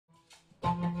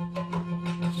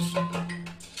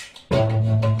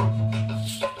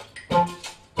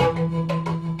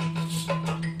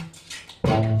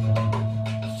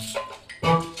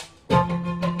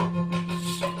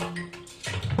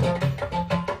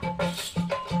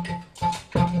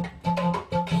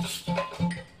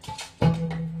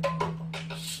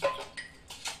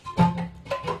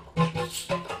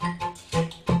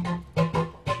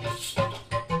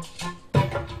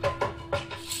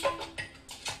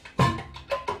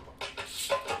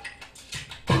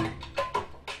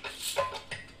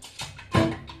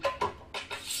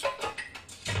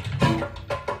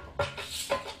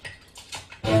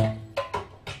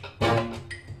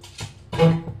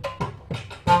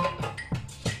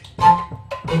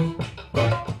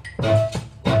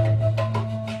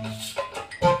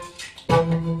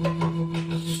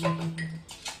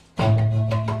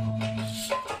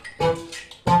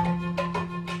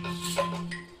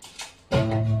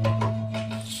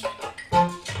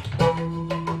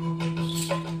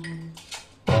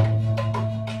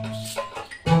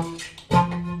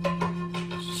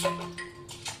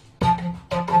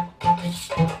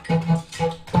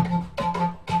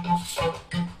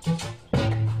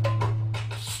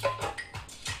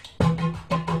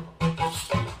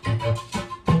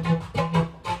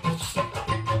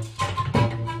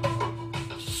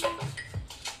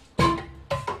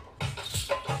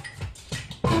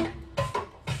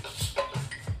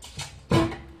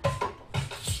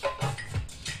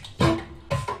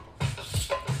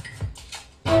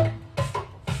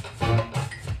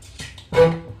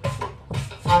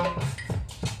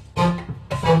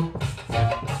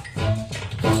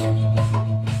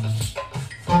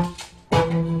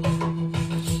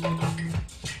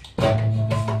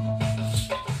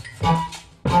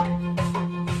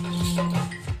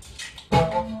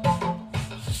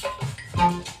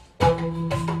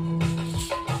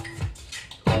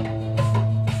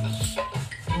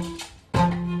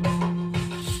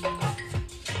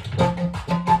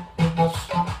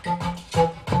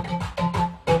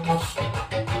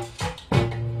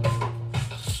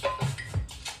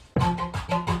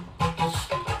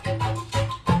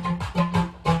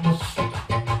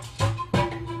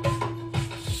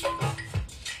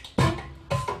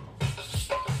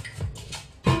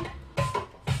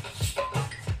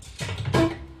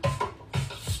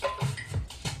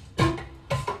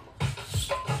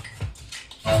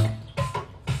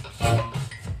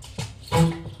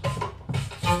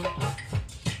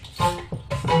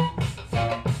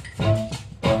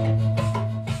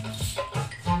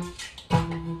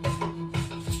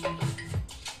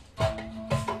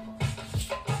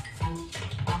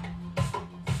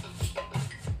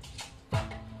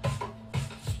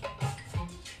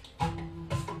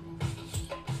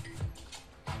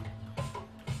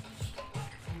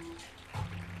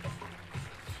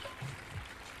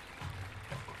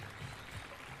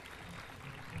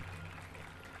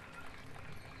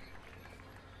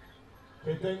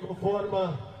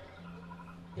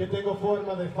que tengo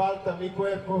forma de falta, mi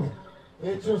cuerpo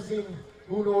hecho sin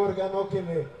un órgano que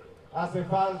le hace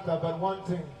falta, but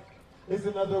wanting is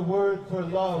another word for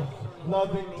love,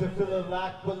 loving to fill a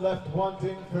lack but left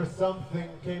wanting for something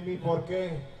que mi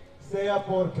porqué sea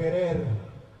por querer,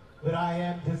 that I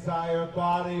am desire,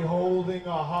 body holding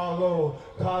a hollow,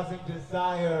 causing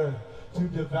desire to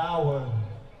devour.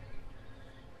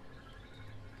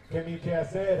 Que mi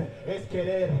quehacer es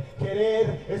querer,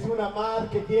 querer es una mar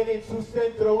que tiene en su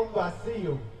centro un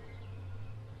vacío.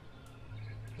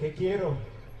 Que quiero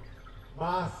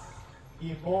más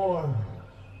y more,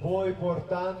 voy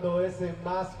portando ese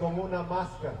más como una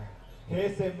máscara, que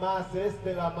ese más es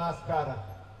de la máscara,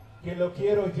 que lo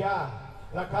quiero ya,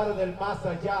 la cara del más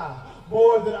allá,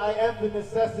 more that I am the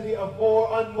necessity of more,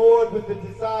 unmoored with the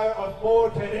desire of more.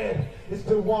 Querer is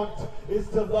to want, is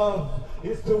to love,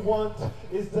 is to want,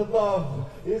 is to love,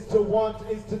 is to want,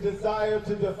 is to desire,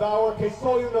 to devour, que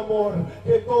soy un amor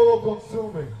que todo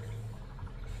consume,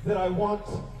 that I want,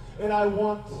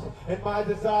 and my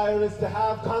desire is to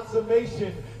have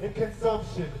consummation and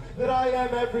consumption, that I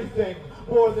am everything,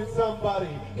 more than somebody,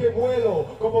 que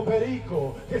vuelo como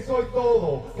perico, que soy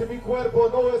todo, que mi cuerpo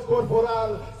no es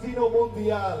corporal, sino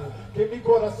mundial, que mi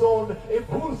corazón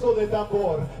impulso de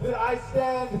tambor, that I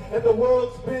stand and the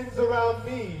world spins around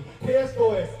me, que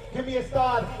esto es, que mi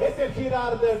estar es el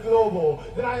girar del globo,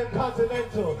 that I am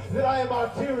continental, that I am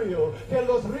arterial, que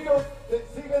los ríos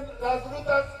siguen las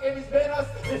rutas que mis venas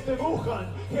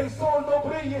dibujan, que el sol no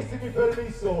brille sin mi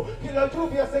permiso, que la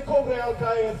lluvia se cobre al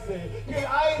caerse, que el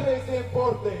aire se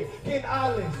importe, que en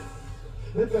ales,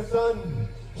 that the sun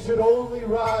should only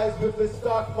rise with the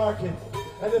stock market,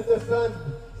 and if the sun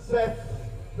sets,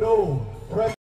 no